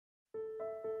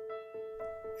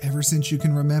Ever since you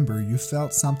can remember, you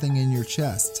felt something in your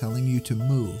chest telling you to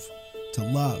move, to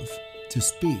love, to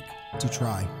speak, to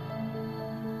try.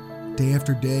 Day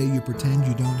after day, you pretend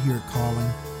you don't hear it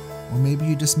calling, or maybe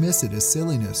you dismiss it as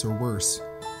silliness or worse.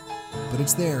 But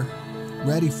it's there,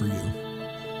 ready for you,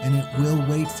 and it will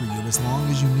wait for you as long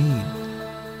as you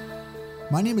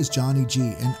need. My name is Johnny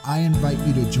G, and I invite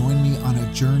you to join me on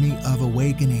a journey of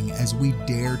awakening as we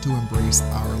dare to embrace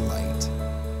our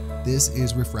light. This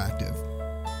is Refractive.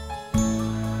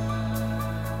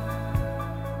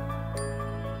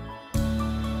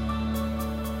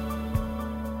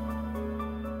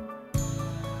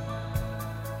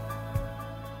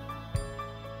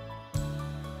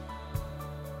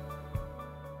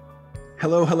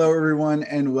 Hello, everyone,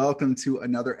 and welcome to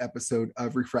another episode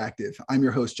of Refractive. I'm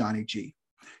your host, Johnny G.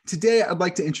 Today, I'd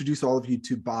like to introduce all of you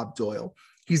to Bob Doyle.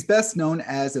 He's best known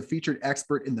as a featured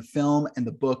expert in the film and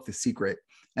the book, The Secret.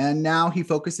 And now he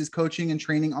focuses coaching and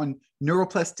training on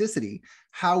neuroplasticity,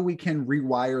 how we can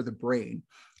rewire the brain.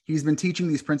 He's been teaching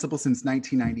these principles since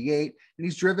 1998, and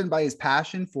he's driven by his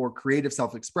passion for creative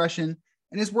self-expression.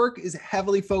 And his work is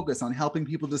heavily focused on helping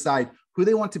people decide who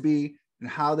they want to be and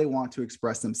how they want to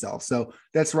express themselves. So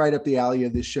that's right up the alley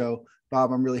of this show.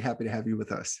 Bob, I'm really happy to have you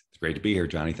with us. It's great to be here,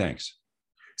 Johnny. Thanks.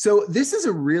 So this is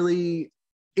a really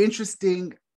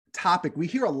interesting topic. We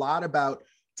hear a lot about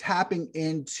tapping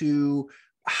into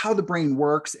how the brain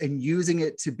works and using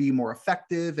it to be more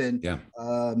effective and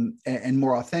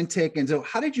more authentic. And so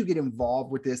how did you get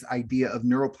involved with this idea of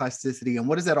neuroplasticity, and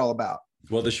what is that all about?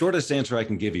 Well, the shortest answer I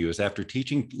can give you is after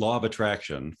teaching law of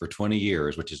attraction for 20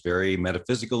 years, which is very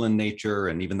metaphysical in nature,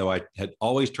 and even though I had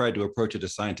always tried to approach it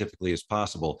as scientifically as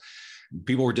possible,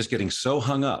 people were just getting so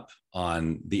hung up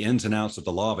on the ins and outs of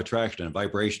the law of attraction and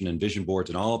vibration and vision boards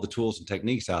and all the tools and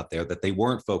techniques out there that they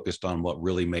weren't focused on what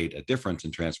really made a difference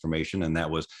in transformation. And that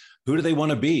was, who do they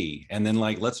want to be? And then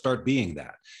let's start being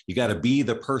that. You got to be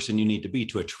the person you need to be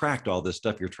to attract all this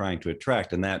stuff you're trying to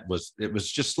attract. And it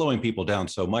was just slowing people down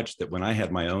so much that when I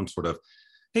had my own sort of,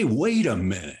 hey, wait a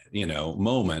minute,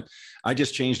 moment, I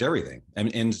just changed everything.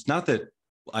 And it's not that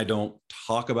I don't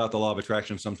talk about the law of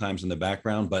attraction sometimes in the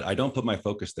background, but I don't put my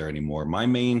focus there anymore. My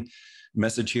main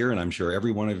message here, and I'm sure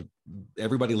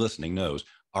everybody listening knows,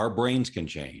 our brains can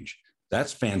change.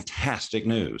 That's fantastic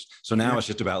news. So now it's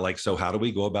just about so how do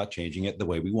we go about changing it the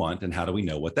way we want, and how do we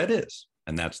know what that is?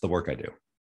 And that's the work I do.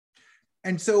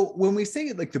 And so when we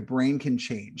say the brain can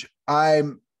change,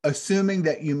 I'm assuming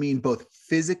that you mean both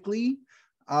physically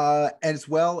as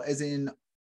well as in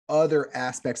other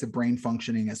aspects of brain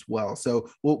functioning as well. So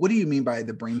what do you mean by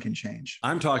the brain can change?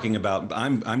 I'm talking about,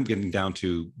 I'm getting down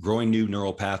to growing new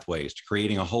neural pathways, to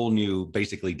creating a whole new,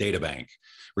 basically, data bank,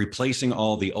 replacing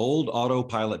all the old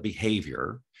autopilot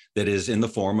behavior that is in the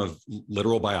form of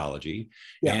literal biology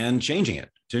and changing it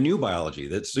to new biology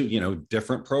that's,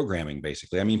 different programming,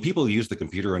 basically. I mean, people use the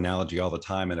computer analogy all the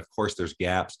time, and of course there's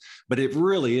gaps, but it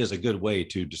really is a good way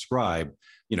to describe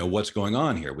what's going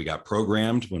on here. We got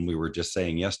programmed when we were just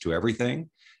saying yes to everything.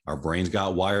 Our brains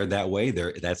got wired that way.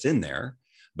 That's in there.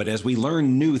 But as we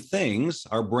learn new things,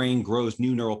 our brain grows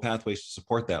new neural pathways to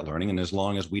support that learning. And as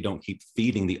long as we don't keep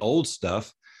feeding the old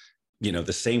stuff,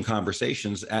 the same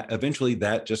conversations, eventually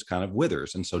that just kind of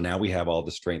withers. And so now we have all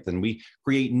the strength and we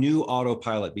create new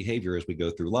autopilot behavior as we go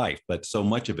through life. But so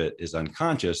much of it is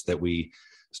unconscious that we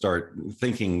start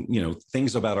thinking,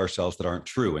 things about ourselves that aren't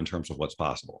true in terms of what's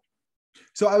possible.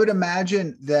 So I would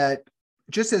imagine that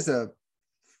just as a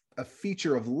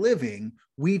feature of living,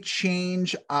 we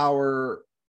change our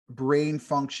brain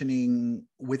functioning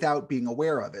without being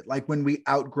aware of it. Like when we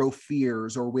outgrow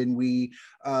fears, or when we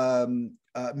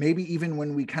maybe even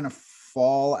when we kind of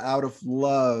fall out of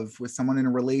love with someone in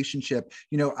a relationship.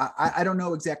 I don't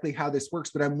know exactly how this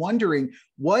works, but I'm wondering,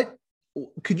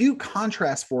 could you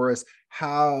contrast for us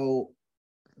how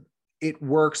it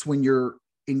works when you're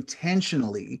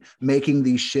intentionally making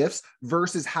these shifts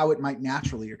versus how it might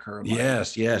naturally occur?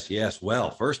 Yes.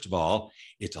 Well, first of all,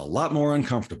 it's a lot more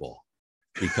uncomfortable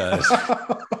because,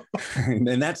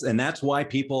 and that's why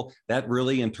people, that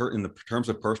really in the terms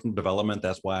of personal development,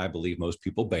 that's why I believe most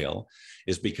people bail,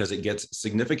 is because it gets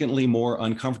significantly more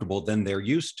uncomfortable than they're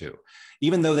used to,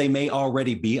 even though they may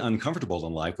already be uncomfortable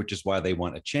in life, which is why they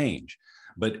want to change.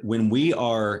 But when we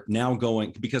are now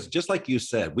going, because just like you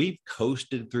said, we've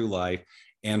coasted through life.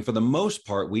 And for the most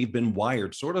part, we've been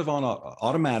wired sort of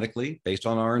automatically based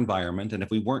on our environment. And if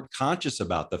we weren't conscious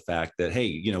about the fact that, hey,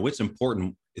 it's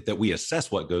important that we assess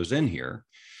what goes in here,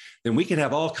 then we could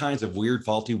have all kinds of weird,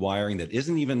 faulty wiring that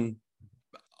isn't even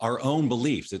our own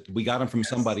beliefs, that we got them from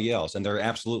somebody else, and they're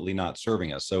absolutely not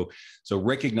serving us. So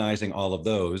recognizing all of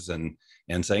those and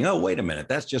and saying, oh, wait a minute,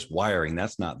 that's just wiring,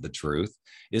 that's not the truth,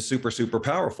 is super, super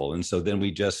powerful. And so then we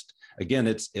just, again,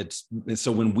 it's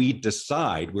so when we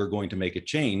decide we're going to make a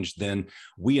change, then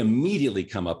we immediately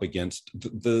come up against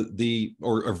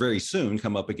or very soon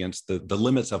come up against the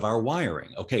limits of our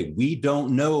wiring. Okay, we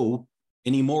don't know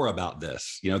any more about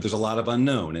this. There's a lot of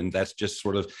unknown, and that's just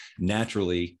sort of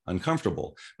naturally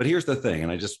uncomfortable. But here's the thing,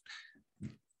 and I just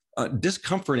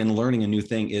discomfort in learning a new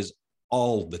thing is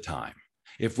all the time.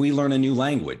 If we learn a new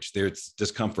language, there's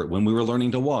discomfort. When we were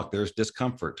learning to walk, there's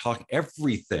discomfort.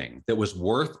 Everything that was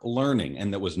worth learning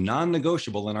and that was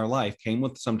non-negotiable in our life came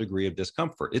with some degree of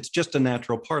discomfort. It's just a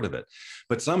natural part of it.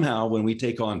 But somehow when we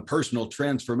take on personal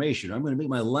transformation, I'm going to make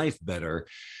my life better,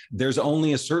 there's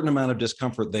only a certain amount of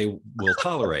discomfort they will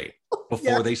tolerate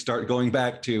before they start going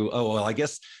back to, oh, well, I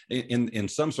guess in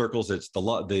some circles, it's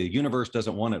the universe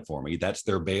doesn't want it for me. That's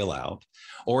their bailout.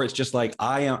 Or it's just like,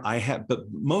 but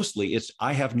mostly it's,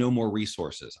 I have no more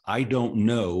resources. I don't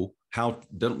know I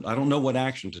don't know what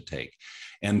action to take.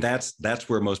 And that's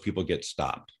where most people get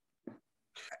stopped.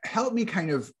 Help me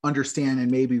kind of understand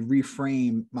and maybe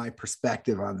reframe my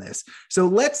perspective on this. So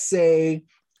let's say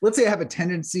I have a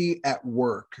tendency at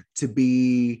work to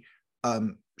be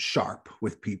sharp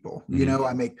with people.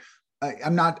 Mm-hmm.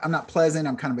 I'm not pleasant.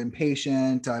 I'm kind of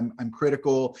impatient. I'm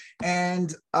critical.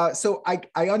 And so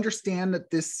I understand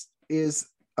that this is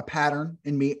a pattern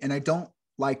in me and I don't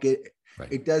like it.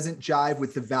 Right. It doesn't jive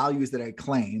with the values that I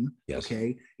claim. Yes.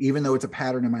 Okay. Even though it's a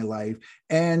pattern in my life.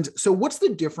 And so what's the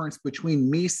difference between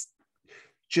me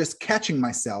just catching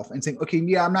myself and saying, okay,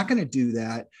 yeah, I'm not going to do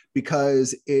that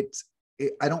because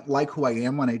I don't like who I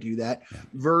am when I do that,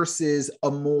 versus a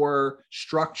more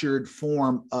structured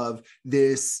form of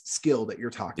this skill that you're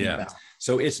talking about.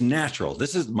 So it's natural.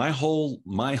 This is my whole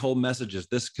message is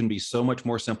this can be so much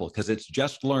more simple because it's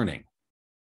just learning.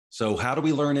 So how do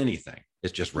we learn anything?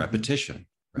 It's just repetition,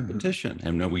 repetition. Mm-hmm.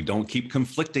 And no, we don't keep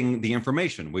conflicting the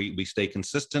information. We stay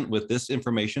consistent with this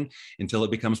information until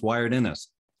it becomes wired in us.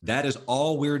 That is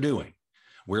all we're doing.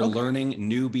 We're learning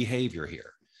new behavior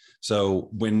here. So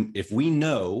if we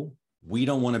know we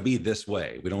don't want to be this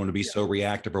way, we don't want to be so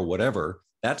reactive or whatever,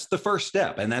 that's the first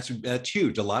step. And that's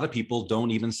huge. A lot of people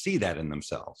don't even see that in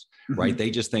themselves, right?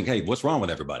 They just think, hey, what's wrong with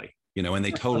everybody? And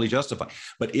they totally justify.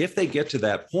 But if they get to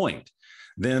that point,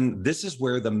 then this is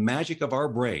where the magic of our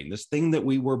brain, this thing that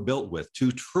we were built with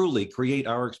to truly create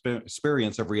our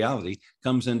experience of reality,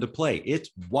 comes into play. It's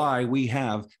why we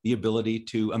have the ability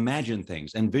to imagine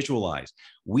things and visualize.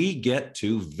 We get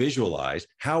to visualize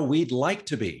how we'd like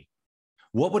to be.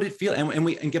 What would it feel?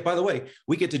 By the way,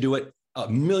 we get to do it a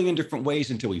million different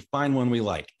ways until we find one we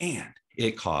like. And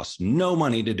it costs no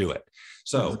money to do it.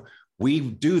 So we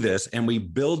do this and we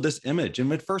build this image.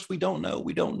 And at first we don't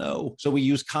know. So we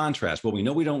use contrast. Well, we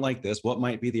know we don't like this. What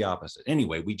might be the opposite?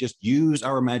 Anyway, we just use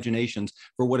our imaginations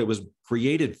for what it was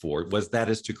created for, that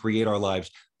is to create our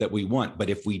lives that we want. But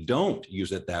if we don't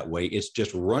use it that way, it's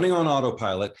just running on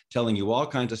autopilot, telling you all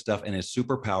kinds of stuff, and it's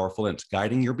super powerful and it's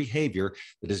guiding your behavior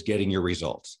that is getting your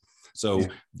results. So,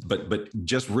 but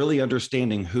just really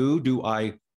understanding who do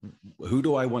I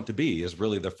want to be is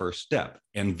really the first step,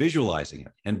 and visualizing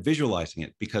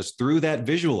it, because through that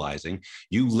visualizing,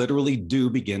 you literally do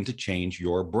begin to change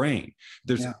your brain.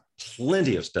 There's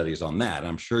plenty of studies on that.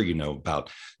 I'm sure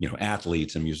about,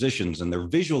 athletes and musicians, and they're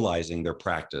visualizing their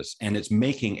practice and it's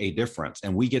making a difference.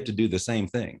 And we get to do the same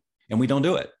thing and we don't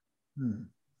do it.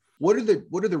 What are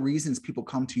the reasons people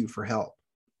come to you for help?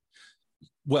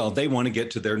 Well, they want to get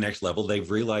to their next level.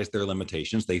 They've realized their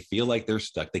limitations. They feel like they're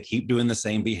stuck. They keep doing the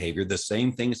same behavior. The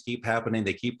same things keep happening.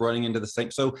 They keep running into the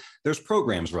same. So there's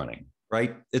programs running,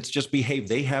 right? It's just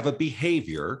they have a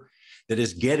behavior that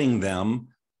is getting them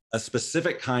a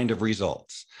specific kind of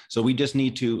results. So we just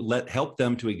need to help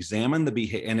them to examine the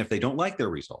behavior. And if they don't like their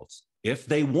results, if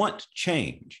they want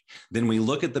change, then we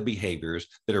look at the behaviors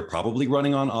that are probably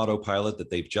running on autopilot,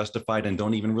 that they've justified and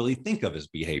don't even really think of as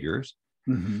behaviors.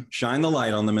 Shine the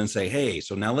light on them and say, hey,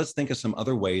 so now let's think of some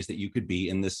other ways that you could be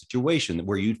in this situation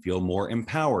where you'd feel more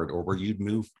empowered or where you'd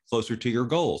move closer to your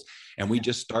goals. And we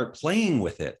just start playing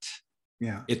with it.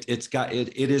 Yeah. It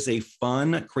is a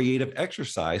fun, creative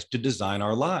exercise to design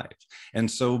our lives. And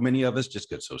so many of us just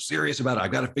get so serious about it.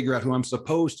 I've got to figure out who I'm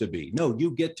supposed to be. No,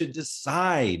 you get to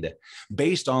decide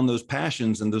based on those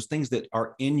passions and those things that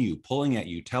are in you, pulling at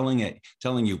you, telling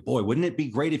you, boy, wouldn't it be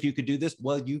great if you could do this?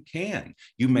 Well, you can.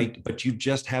 But you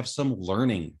just have some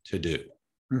learning to do.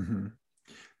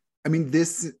 I mean,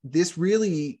 this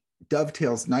really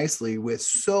dovetails nicely with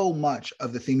so much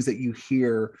of the things that you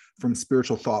hear from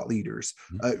spiritual thought leaders.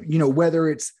 Whether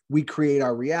it's we create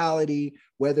our reality,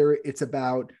 whether it's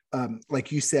about,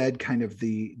 like you said, kind of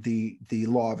the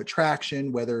law of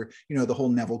attraction, whether, the whole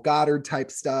Neville Goddard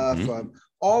type stuff,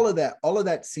 all of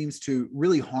that seems to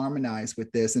really harmonize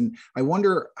with this. And I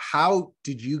wonder, how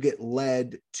did you get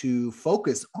led to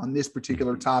focus on this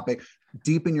particular topic,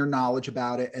 deepen your knowledge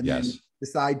about it, and then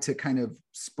decide to kind of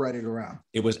spread it around?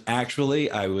 It was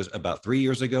actually, I was about 3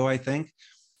 years ago, I think,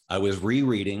 I was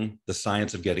rereading The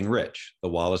Science of Getting Rich, the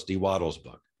Wallace D. Wattles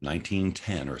book,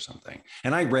 1910 or something.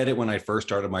 And I read it when I first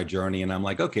started my journey, and I'm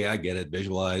like, okay, I get it,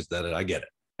 visualize that, I get it.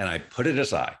 And I put it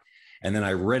aside. And then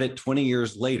I read it 20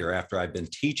 years later after I've been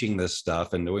teaching this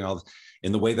stuff and doing all this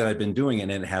in the way that I've been doing it.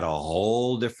 And it had a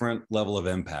whole different level of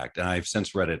impact. And I've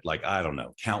since read it, like, I don't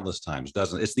know, countless times,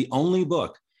 dozens. It's the only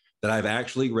book that I've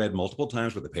actually read multiple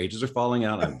times where the pages are falling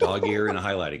out, I'm dog ear and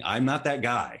highlighting. I'm not that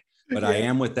guy, but I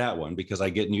am with that one because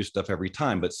I get new stuff every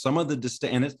time. But some of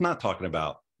and it's not talking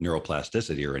about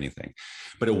neuroplasticity or anything,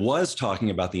 but it was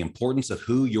talking about the importance of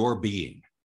who you're being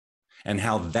and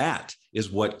how that is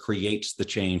what creates the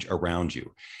change around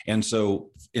you. And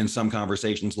so in some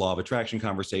conversations, law of attraction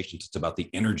conversations, it's about the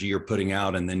energy you're putting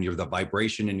out, and then you're the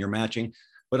vibration and you're matching.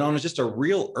 But on just a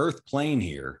real earth plane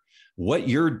here,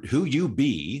 who you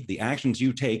be, the actions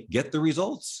you take, get the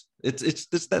results.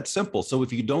 It's that simple. So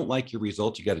if you don't like your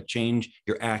results, you got to change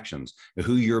your actions,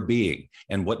 who you're being.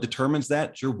 And what determines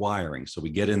that? Your wiring. So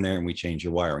we get in there and we change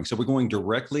your wiring. So we're going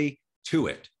directly to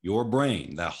it, your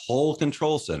brain, that whole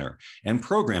control center, and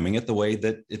programming it the way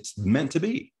that it's meant to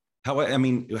be.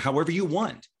 However you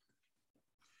want.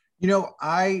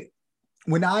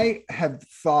 When I have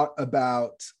thought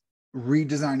about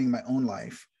redesigning my own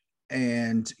life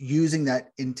and using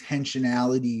that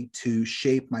intentionality to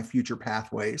shape my future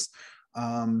pathways,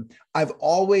 I've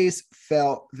always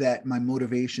felt that my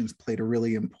motivations played a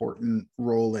really important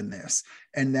role in this.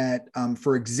 And that,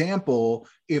 for example,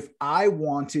 if I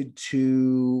wanted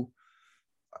to,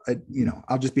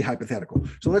 I'll just be hypothetical.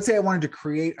 So let's say I wanted to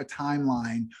create a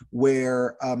timeline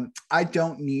where I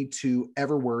don't need to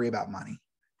ever worry about money,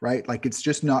 right? Like it's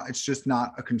just not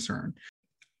a concern.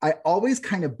 I always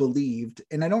kind of believed,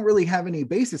 and I don't really have any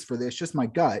basis for this, just my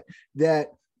gut, that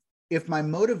if my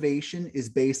motivation is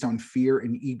based on fear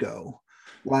and ego,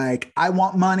 like I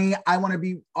want money, I want to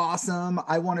be awesome,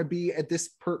 I want to be at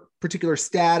this particular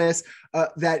status,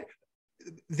 that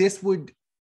this would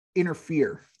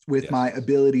interfere with my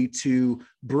ability to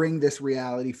bring this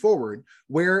reality forward.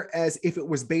 Whereas if it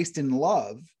was based in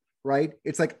love, right?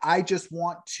 It's like, I just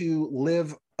want to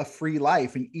live a free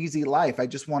life, an easy life. I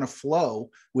just want to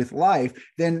flow with life.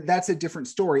 Then that's a different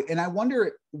story. And I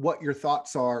wonder what your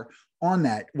thoughts are on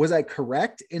that. Was I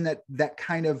correct in that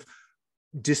kind of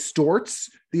distorts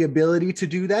the ability to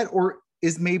do that? Or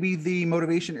is maybe the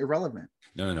motivation irrelevant?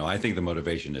 No. I think the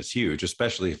motivation is huge,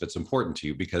 especially if it's important to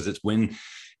you, because it's when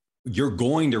you're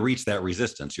going to reach that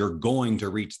resistance. You're going to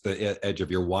reach the edge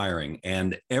of your wiring,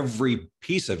 and every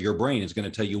piece of your brain is going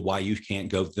to tell you why you can't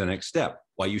go to the next step,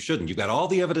 why you shouldn't. You've got all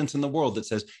the evidence in the world that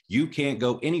says you can't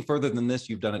go any further than this.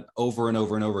 You've done it over and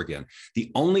over and over again.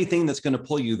 The only thing that's going to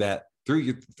pull you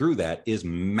through that is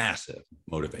massive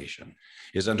motivation,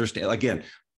 is understand. Again,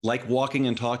 like walking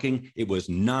and talking, it was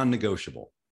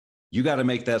non-negotiable. You got to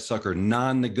make that sucker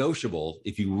non-negotiable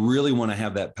if you really want to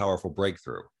have that powerful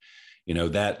breakthrough. And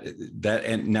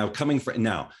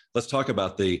now let's talk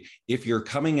about if you're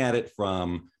coming at it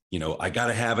from, I got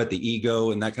to have it, the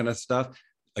ego and that kind of stuff.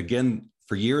 Again,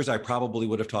 for years, I probably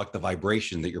would have talked the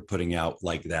vibration that you're putting out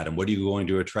like that. And what are you going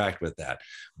to attract with that?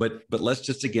 But let's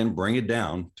just, again, bring it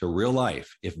down to real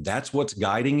life. If that's what's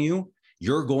guiding you,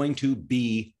 you're going to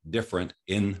be different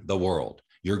in the world.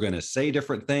 You're going to say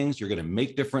different things. You're going to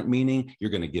make different meaning. You're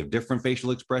going to give different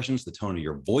facial expressions. The tone of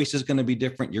your voice is going to be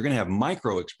different. You're going to have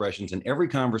micro expressions in every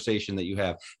conversation that you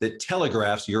have that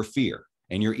telegraphs your fear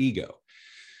and your ego.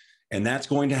 And that's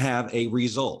going to have a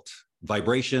result,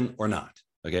 vibration or not.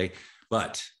 Okay.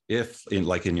 But if in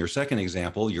your second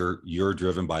example, you're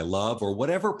driven by love or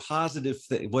whatever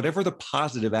whatever the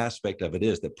positive aspect of it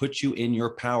is that puts you in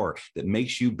your power, that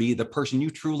makes you be the person you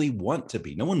truly want to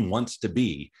be. No one wants to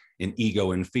be in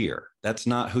ego and fear. That's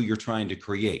not who you're trying to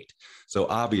create. So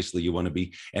obviously you want to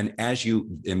be, and as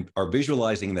you are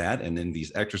visualizing that, and in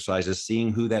these exercises,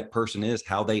 seeing who that person is,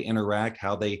 how they interact,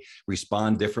 how they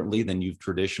respond differently than you've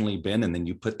traditionally been, and then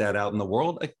you put that out in the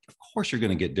world, of course you're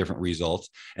going to get different results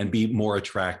and be more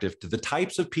attractive to the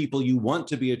types of people you want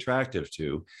to be attractive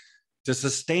to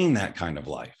sustain that kind of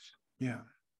life. Yeah.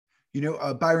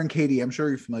 Byron Katie, I'm sure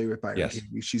you're familiar with Byron Yes.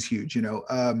 Katie. She's huge,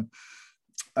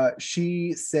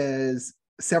 she says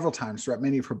several times throughout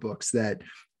many of her books that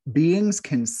beings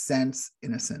can sense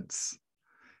innocence.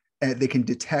 They can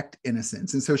detect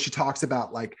innocence. And so she talks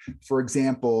about, like, for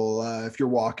example, if you're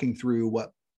walking through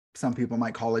what some people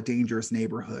might call a dangerous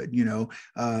neighborhood,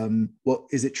 well,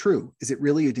 is it true? Is it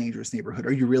really a dangerous neighborhood?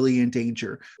 Are you really in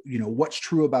danger? What's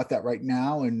true about that right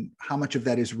now? And how much of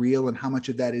that is real? And how much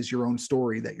of that is your own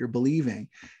story that you're believing?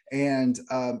 And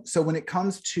so when it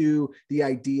comes to the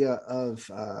idea of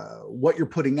what you're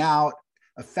putting out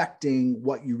affecting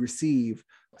what you receive,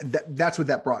 that's what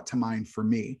that brought to mind for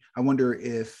me. I wonder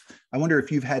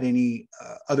if you've had any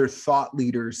other thought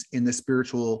leaders in the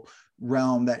spiritual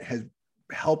realm that has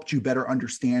helped you better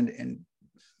understand and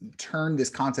turn this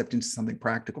concept into something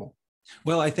practical.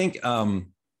 Well, I think,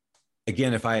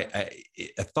 again, if a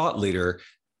thought leader,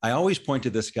 I always point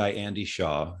to this guy, Andy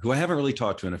Shaw, who I haven't really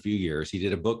talked to in a few years. He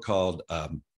did a book called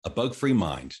A Bug-Free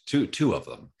Mind, two of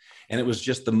them. And it was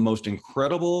just the most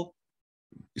incredible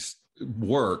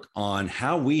work on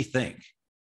how we think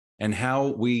and how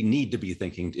we need to be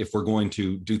thinking if we're going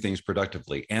to do things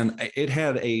productively. And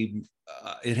that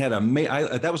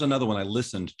was another one I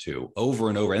listened to over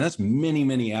and over. And that's many,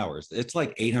 many hours. It's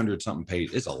like 800 something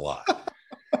pages. It's a lot.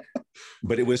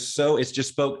 But it just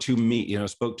spoke to me,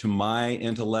 spoke to my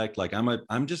intellect. Like I'm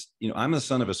the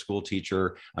son of a school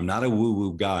teacher. I'm not a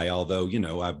woo-woo guy, although,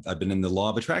 I've been in the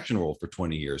law of attraction world for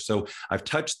 20 years. So I've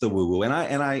touched the woo-woo,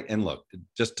 and look,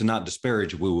 just to not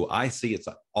disparage woo-woo, I see it's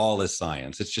all as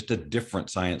science. It's just a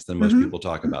different science than most people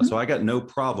talk about. So I got no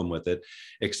problem with it,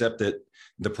 except that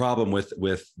the problem with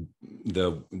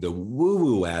the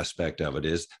woo-woo aspect of it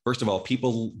is, first of all,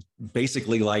 people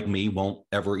basically like me won't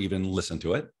ever even listen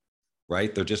to it.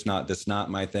 Right? They're just not, that's not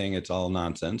my thing. It's all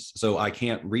nonsense. So I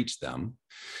can't reach them.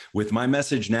 With my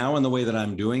message now and the way that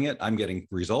I'm doing it, I'm getting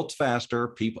results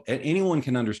faster. Anyone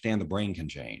can understand the brain can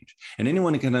change. And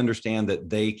anyone can understand that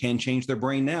they can change their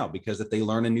brain now, because if they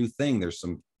learn a new thing, there's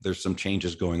some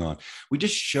changes going on. We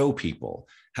just show people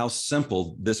how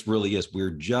simple this really is.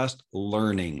 We're just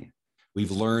learning.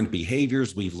 We've learned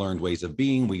behaviors. We've learned ways of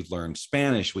being. We've learned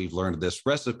Spanish. We've learned this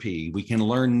recipe. We can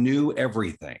learn new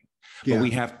everything. But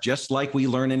we have, just like we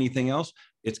learn anything else,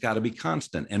 it's got to be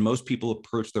constant. And most people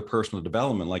approach their personal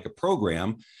development like a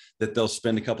program that they'll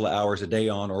spend a couple of hours a day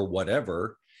on or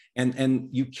whatever. And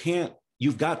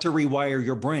you've got to rewire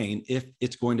your brain if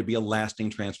it's going to be a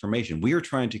lasting transformation. We are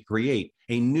trying to create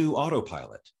a new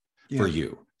autopilot for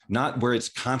you, not where it's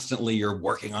constantly you're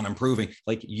working on improving.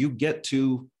 Like you get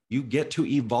to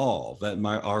evolve.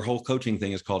 Our whole coaching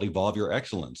thing is called Evolve Your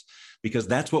Excellence, because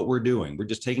that's what we're doing. We're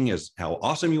just taking as how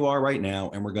awesome you are right now,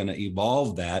 and we're going to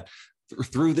evolve that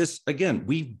through this. Again,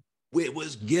 it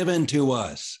was given to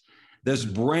us. This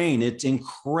brain, it's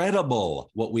incredible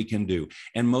what we can do.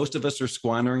 And most of us are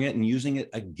squandering it and using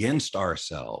it against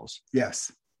ourselves.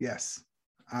 Yes.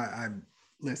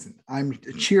 Listen, I'm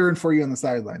cheering for you on the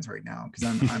sidelines right now,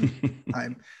 because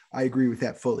I agree with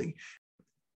that fully.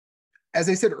 As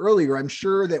I said earlier, I'm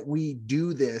sure that we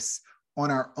do this on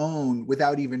our own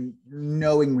without even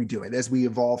knowing we do it, as we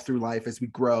evolve through life, as we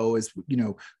grow, as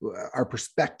our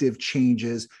perspective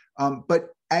changes. But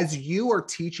as you are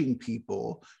teaching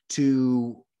people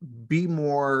to be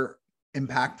more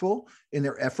impactful in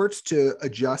their efforts to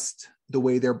adjust the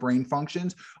way their brain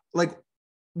functions, like,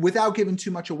 without giving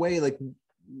too much away, like,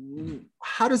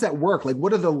 how does that work? Like,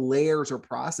 what are the layers or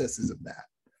processes of that?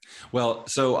 Well,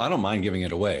 so I don't mind giving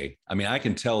it away. I mean, I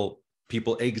can tell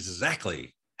people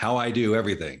exactly how I do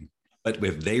everything, but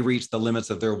if they reach the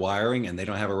limits of their wiring and they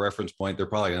don't have a reference point, they're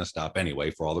probably going to stop anyway,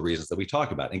 for all the reasons that we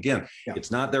talk about. Again, It's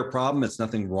not their problem. It's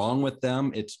nothing wrong with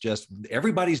them. It's just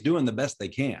everybody's doing the best they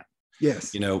can.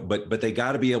 Yes. But they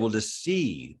got to be able to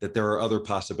see that there are other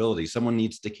possibilities. Someone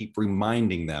needs to keep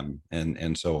reminding them,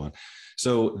 and so on.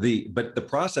 So the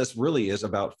process really is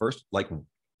about, first, like,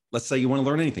 let's say you want to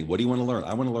learn anything. What do you want to learn?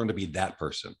 I want to learn to be that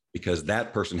person, because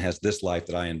that person has this life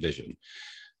that I envision.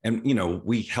 And,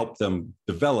 we help them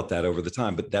develop that over the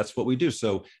time, but that's what we do.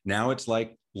 So now it's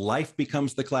like life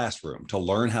becomes the classroom to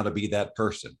learn how to be that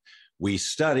person. We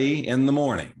study in the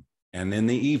morning and in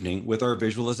the evening with our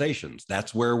visualizations.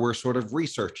 That's where we're sort of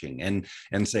researching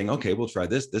and saying, okay, we'll try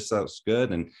this. This sounds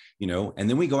good. And, and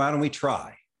then we go out and we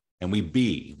try and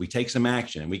we take some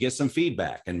action and we get some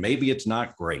feedback, and maybe it's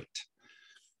not great.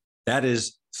 That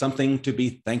is something to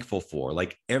be thankful for.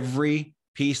 Like, every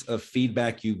piece of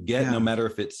feedback you get, no matter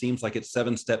if it seems like it's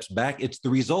 7 steps back, it's the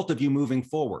result of you moving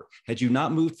forward. Had you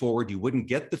not moved forward, you wouldn't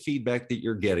get the feedback that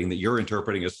you're getting, that you're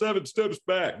interpreting as 7 steps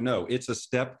back. No, it's a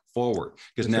step forward,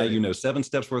 because now you know 7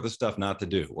 steps worth of stuff not to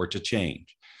do or to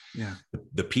change. Yeah.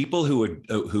 The people who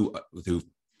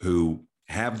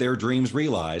have their dreams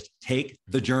realized take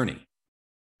the journey.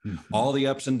 Mhm. all the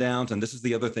ups and downs. And this is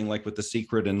the other thing, like with The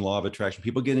Secret and Law of Attraction,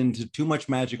 people get into too much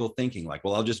magical thinking, like,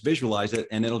 well, I'll just visualize it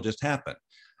and it'll just happen.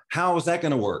 How is that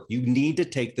going to work? You need to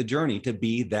take the journey to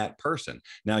be that person.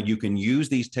 Now, you can use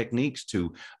these techniques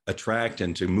to attract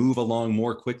and to move along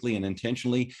more quickly and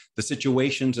intentionally the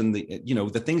situations and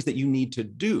the things that you need to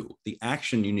do, the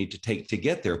action you need to take to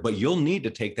get there, but you'll need to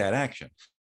take that action.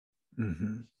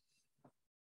 Mhm.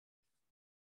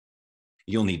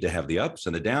 You'll need to have the ups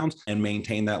and the downs and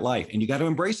maintain that life. And you got to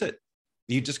embrace it.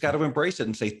 You just got to embrace it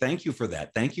and say, thank you for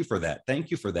that. Thank you for that. Thank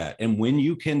you for that. And when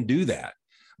you can do that,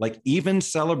 like even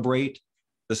celebrate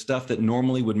the stuff that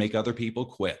normally would make other people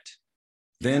quit,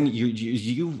 then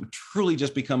you truly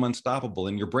just become unstoppable,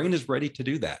 and your brain is ready to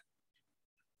do that.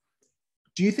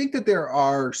 Do you think that there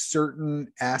are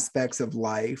certain aspects of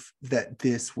life that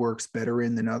this works better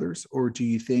in than others? Or do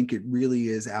you think it really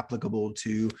is applicable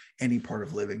to any part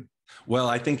of living? Well,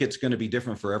 I think it's going to be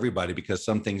different for everybody, because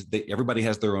some things, everybody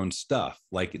has their own stuff.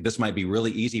 Like this might be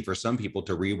really easy for some people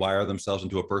to rewire themselves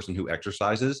into a person who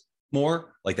exercises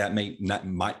more. Like that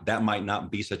might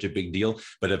not be such a big deal.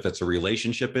 But if it's a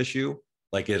relationship issue,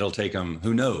 like it'll take them,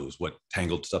 who knows what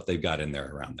tangled stuff they've got in there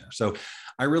around there. So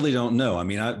I really don't know. I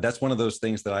mean, that's one of those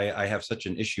things that I have such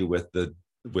an issue with the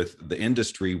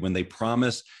industry when they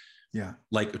promise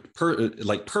like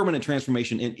permanent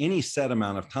transformation in any set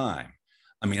amount of time.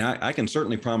 I mean, I can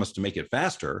certainly promise to make it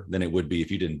faster than it would be if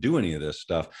you didn't do any of this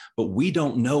stuff, but we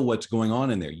don't know what's going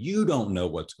on in there. You don't know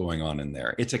what's going on in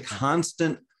there. It's a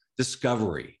constant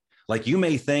discovery. Like you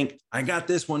may think, I got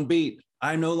this one beat.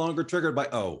 I'm no longer triggered by,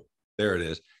 oh, there it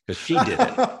is, because she did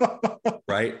it,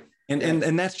 right?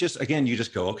 And that's just, again, you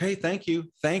just go, okay, thank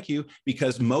you,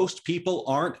 because most people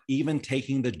aren't even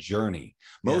taking the journey.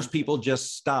 Most people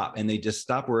just stop, and they just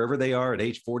stop wherever they are at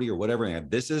age 40 or whatever,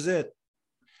 and this is it.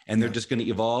 And they're just going to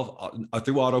evolve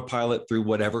through autopilot, through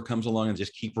whatever comes along, and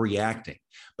just keep reacting.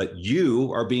 But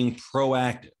you are being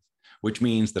proactive, which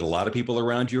means that a lot of people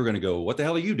around you are going to go, what the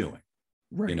hell are you doing?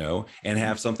 Right. And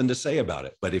have something to say about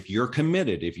it. But if you're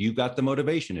committed, if you got the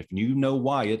motivation, if you know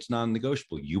why it's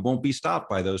non-negotiable, you won't be stopped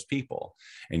by those people,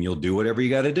 and you'll do whatever you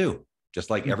got to do. Just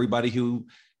like everybody who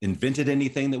invented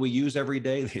anything that we use every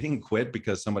day, they didn't quit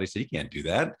because somebody said, you can't do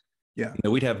that. Yeah.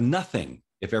 We'd have nothing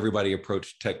if everybody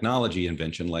approached technology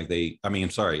invention like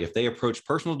if they approach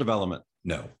personal development.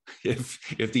 No,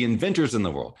 if the inventors in the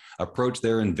world approach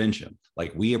their invention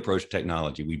like we approach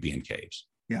technology, we'd be in caves.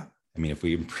 Yeah. I mean, if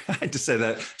we I had to say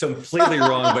that completely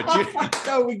wrong, but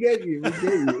no, we get you.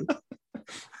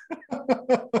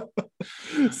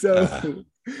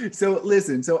 So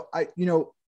listen, so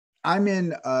I'm in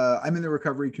the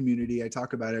recovery community. I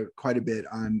talk about it quite a bit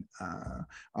on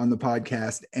the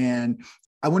podcast, and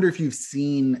I wonder if you've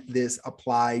seen this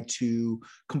apply to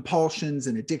compulsions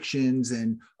and addictions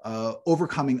and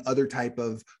overcoming other type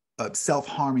of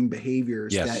self-harming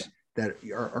behaviors that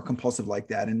are compulsive like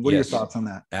that. And what are your thoughts on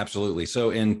that? Absolutely. So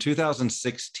in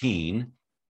 2016,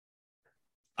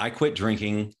 I quit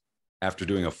drinking after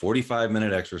doing a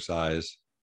 45-minute exercise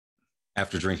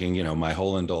after drinking, my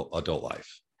whole adult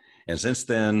life. And since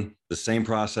then, the same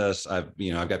process. I've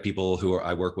got people who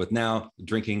I work with now,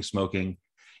 drinking, smoking.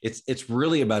 It's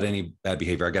really about any bad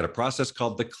behavior. I got a process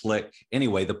called the click.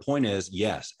 Anyway, the point is,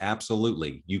 yes,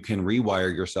 absolutely. You can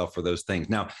rewire yourself for those things.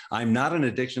 Now, I'm not an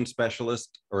addiction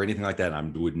specialist or anything like that. I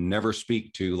would never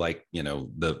speak to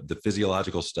the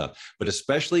physiological stuff, but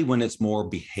especially when it's more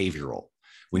behavioral,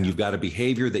 when you've got a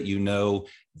behavior that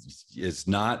is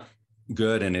not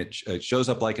good and it shows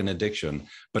up like an addiction.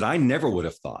 But I never would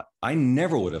have thought I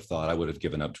would have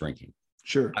given up drinking.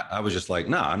 Sure. I was just like,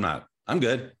 no, I'm not. I'm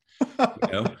good.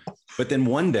 But then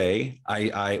one day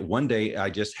I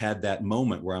just had that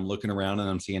moment where I'm looking around and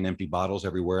I'm seeing empty bottles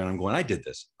everywhere, and I'm going, I did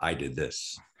this.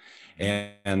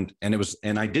 And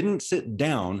I didn't sit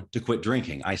down to quit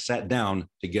drinking. I sat down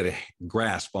to get a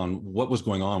grasp on what was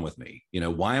going on with me.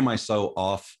 Why am I so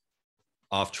off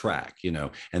track?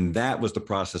 And that was the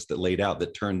process that laid out,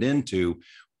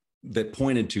 that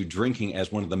pointed to drinking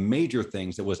as one of the major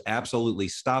things that was absolutely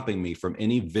stopping me from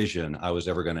any vision I was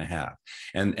ever going to have.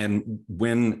 And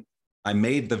when I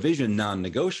made the vision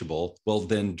non-negotiable, well,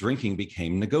 then drinking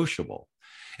became negotiable.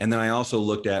 And then I also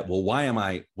looked at, well,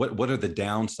 what are the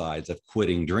downsides of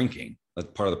quitting drinking?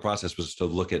 Part of the process was to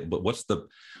look at, but what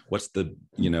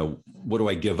do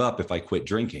I give up if I quit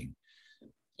drinking?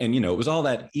 And, it was all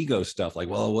that ego stuff, like,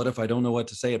 well, what if I don't know what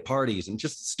to say at parties, and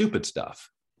just stupid stuff.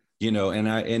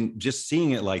 And just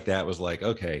seeing it like that was like,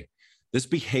 okay, this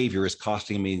behavior is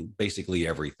costing me basically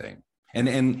everything. And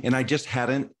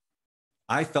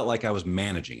I felt like I was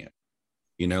managing it,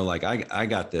 like I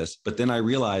got this, but then I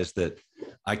realized that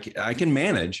I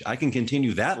can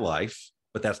continue that life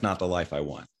but that's not the life I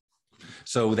want.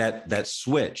 So that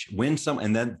switch,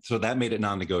 so that made it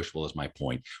non-negotiable is my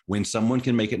point. When someone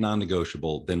can make it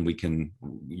non-negotiable, then we can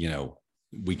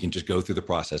just go through the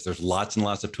process. There's lots and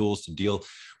lots of tools to deal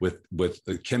with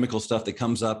the chemical stuff that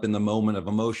comes up in the moment of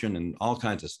emotion and all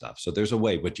kinds of stuff. So there's a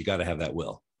way, but you got to have that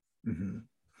will. Mm-hmm.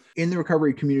 In the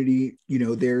recovery community,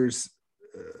 there's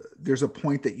a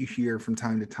point that you hear from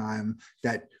time to time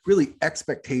that really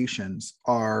expectations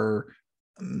are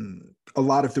a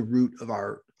lot of the root of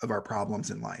our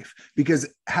problems in life, because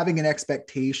having an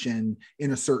expectation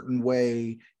in a certain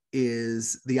way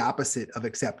is the opposite of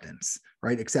acceptance,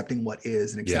 right? Accepting what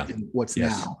is and accepting what's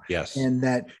now. Yes. And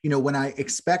that, when I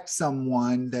expect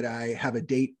someone that I have a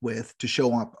date with to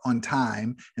show up on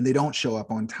time and they don't show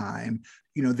up on time,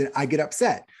 that I get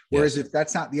upset. Whereas if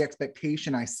that's not the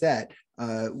expectation I set,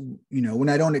 when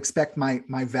I don't expect my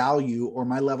value or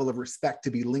my level of respect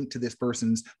to be linked to this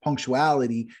person's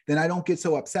punctuality, then I don't get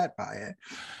so upset by it.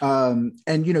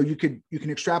 And you can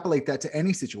extrapolate that to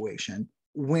any situation.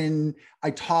 When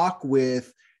I talk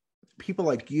with people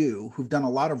like you who've done a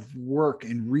lot of work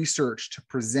and research to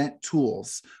present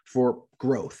tools for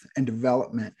growth and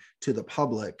development to the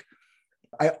public,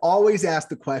 I always ask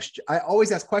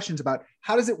questions about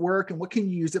how does it work and what can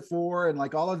you use it for and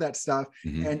like all of that stuff.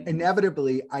 Mm-hmm. And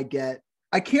inevitably I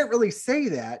can't really say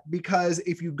that, because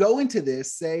if you go into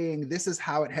this saying this is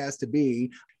how it has to be,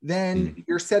 then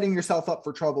you're setting yourself up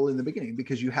for trouble in the beginning,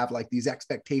 because you have like these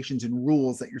expectations and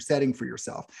rules that you're setting for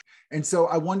yourself. And so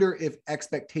I wonder if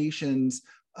expectations,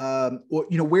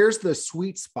 where's the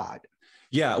sweet spot?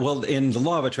 Yeah, well, in the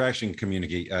law of attraction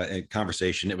community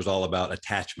conversation, it was all about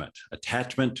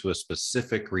attachment to a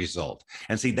specific result.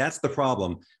 And see, that's the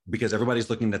problem, because everybody's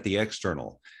looking at the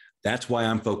external. That's why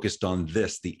I'm focused on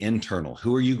this, the internal.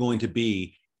 Who are you going to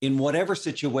be in whatever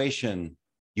situation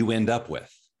you end up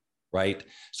with, right?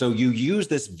 So you use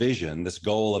this vision, this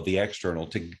goal of the external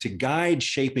to guide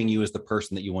shaping you as the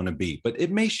person that you want to be. But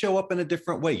it may show up in a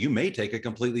different way. You may take a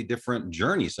completely different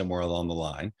journey somewhere along the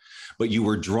line, but you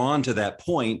were drawn to that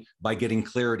point by getting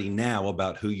clarity now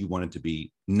about who you wanted to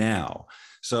be now.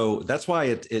 So that's why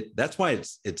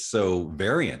it's so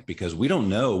variant, because we don't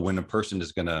know when a person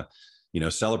is going to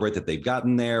celebrate that they've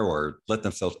gotten there or let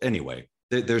themselves. Anyway,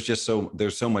 there's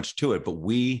so much to it. But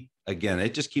again,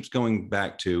 it just keeps going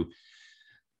back to,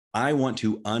 I want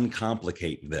to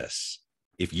uncomplicate this.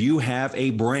 If you have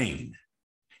a brain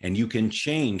and you can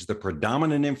change the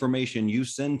predominant information you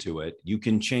send to it, you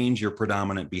can change your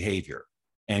predominant behavior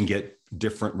and get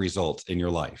different results in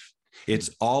your life. It's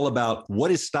all about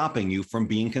what is stopping you from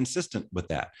being consistent with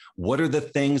that. What are the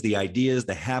things, the ideas,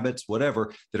 the habits,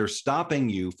 whatever, that are stopping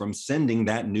you from sending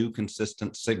that new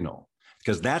consistent signal?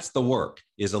 Because that's the work,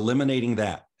 is eliminating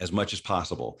that as much as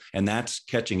possible. And that's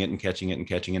catching it and catching it and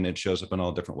catching it. And it shows up in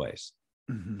all different ways.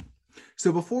 Mm-hmm.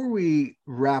 So before we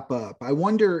wrap up, I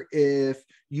wonder if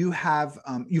you have,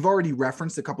 you've already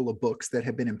referenced a couple of books that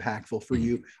have been impactful for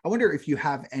you. I wonder if you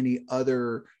have any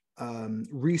other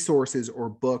resources or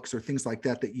books or things like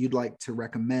that you'd like to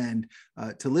recommend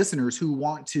to listeners who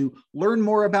want to learn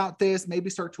more about this,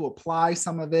 maybe start to apply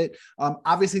some of it.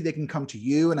 Obviously, they can come to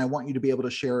you, and I want you to be able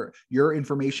to share your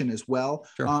information as well.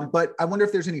 Sure. But I wonder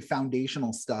if there's any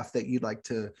foundational stuff that you'd like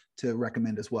to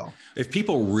recommend as well. If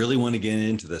people really want to get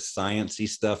into the sciencey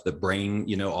stuff, the brain,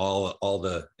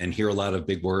 and hear a lot of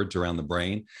big words around the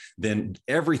brain, then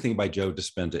everything by Joe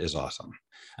Dispenza is awesome.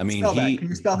 I mean, can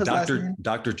you spell his last name?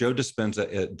 Dr. Joe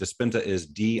Dispenza. Dispenza is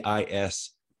Dispenza.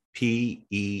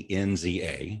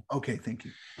 Okay, thank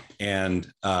you.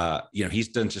 And he's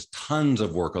done just tons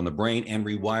of work on the brain and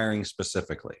rewiring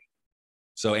specifically.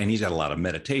 So, and he's got a lot of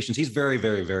meditations. He's very,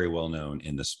 very, very well known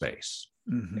in the space.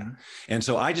 Mm-hmm. Yeah. And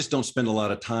so I just don't spend a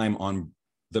lot of time on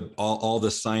all the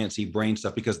sciencey brain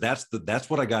stuff, because that's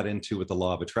what I got into with the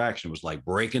law of attraction, was like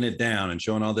breaking it down and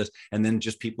showing all this. And then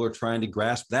just people are trying to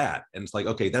grasp that. And it's like,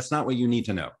 okay, that's not what you need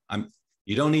to know.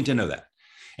 You don't need to know that.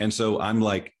 And so I'm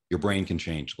like, your brain can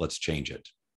change. Let's change it.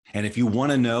 And if you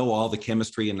want to know all the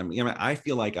chemistry, and I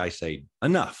feel like I say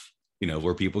enough,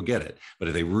 where people get it. But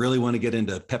if they really want to get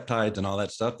into peptides and all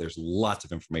that stuff, there's lots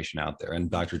of information out there.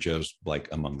 And Dr. Joe's like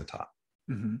among the top.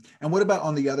 Mm-hmm. And what about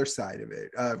on the other side of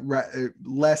it?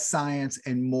 Less science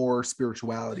and more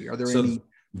spirituality. Are there any?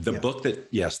 The book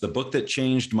that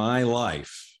changed my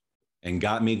life and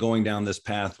got me going down this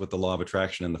path with the law of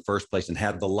attraction in the first place and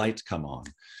had the lights come on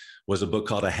was a book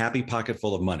called A Happy Pocket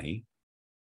Full of Money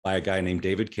by a guy named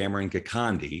David Cameron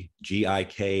Gikandi,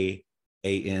 Gikandi,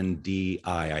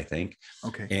 I think.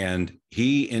 Okay. And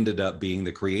he ended up being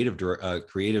the creative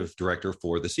director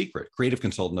for The Secret, creative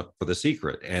consultant for The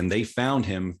Secret. And they found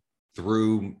him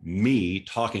through me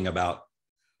talking about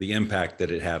the impact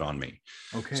that it had on me.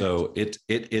 Okay. So it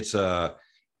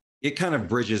kind of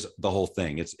bridges the whole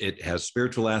thing. It has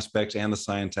spiritual aspects and the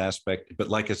science aspect, but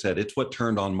like I said, it's what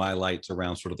turned on my lights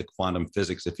around sort of the quantum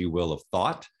physics, if you will, of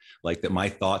thought, like that my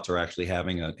thoughts are actually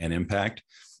having an impact.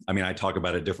 I mean, I talk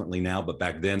about it differently now, but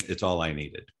back then it's all I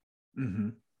needed. Mm-hmm.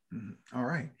 Mm-hmm. All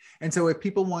right. And so if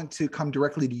people want to come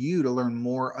directly to you to learn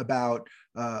more about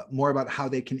how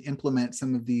they can implement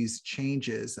some of these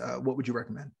changes, what would you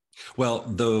recommend? Well,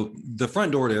 the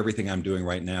front door to everything I'm doing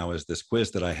right now is this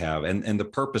quiz that I have. And the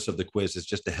purpose of the quiz is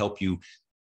just to help you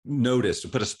notice, to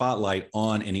put a spotlight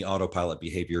on any autopilot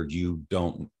behavior you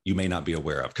may not be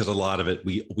aware of, because a lot of it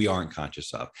we aren't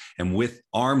conscious of. And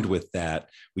armed with that,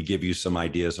 we give you some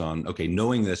ideas on, okay,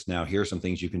 knowing this now, here's some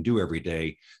things you can do every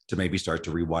day to maybe start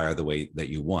to rewire the way that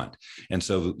you want. And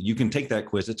so you can take that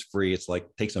quiz. It's free.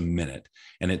 Takes a minute,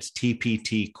 and it's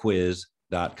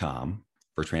tptquiz.com.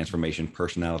 for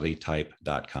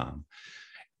transformationpersonalitytype.com.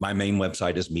 My main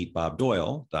website is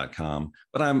meetbobdoyle.com,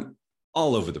 but I'm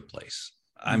all over the place.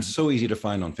 I'm so easy to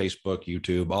find on Facebook,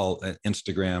 YouTube,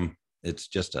 Instagram. It's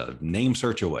just a name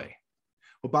search away.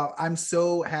 Well, Bob, I'm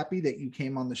so happy that you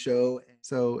came on the show.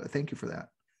 So thank you for that.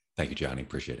 Thank you, Johnny.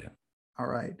 Appreciate it. All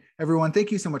right, everyone. Thank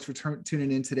you so much for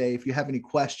tuning in today. If you have any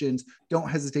questions, don't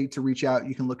hesitate to reach out.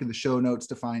 You can look in the show notes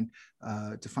to find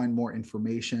more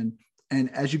information. And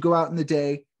as you go out in the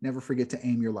day, never forget to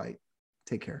aim your light.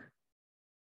 Take care.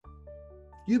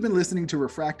 You've been listening to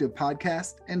Refractive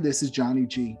Podcast, and this is Johnny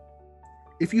G.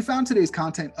 If you found today's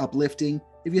content uplifting,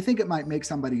 if you think it might make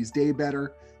somebody's day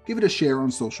better, give it a share on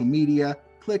social media,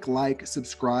 click like,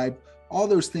 subscribe. All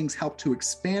those things help to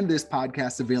expand this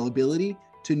podcast's availability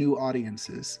to new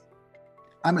audiences.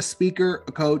 I'm a speaker,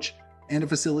 a coach, and a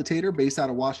facilitator based out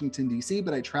of Washington, D.C.,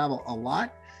 but I travel a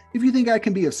lot. If you think I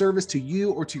can be of service to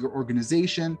you or to your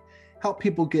organization, help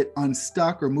people get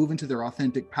unstuck or move into their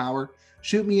authentic power,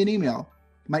 shoot me an email.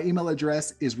 My email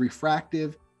address is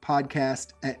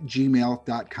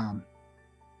refractivepodcast@gmail.com.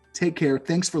 Take care.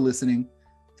 Thanks for listening,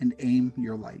 and aim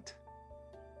your light.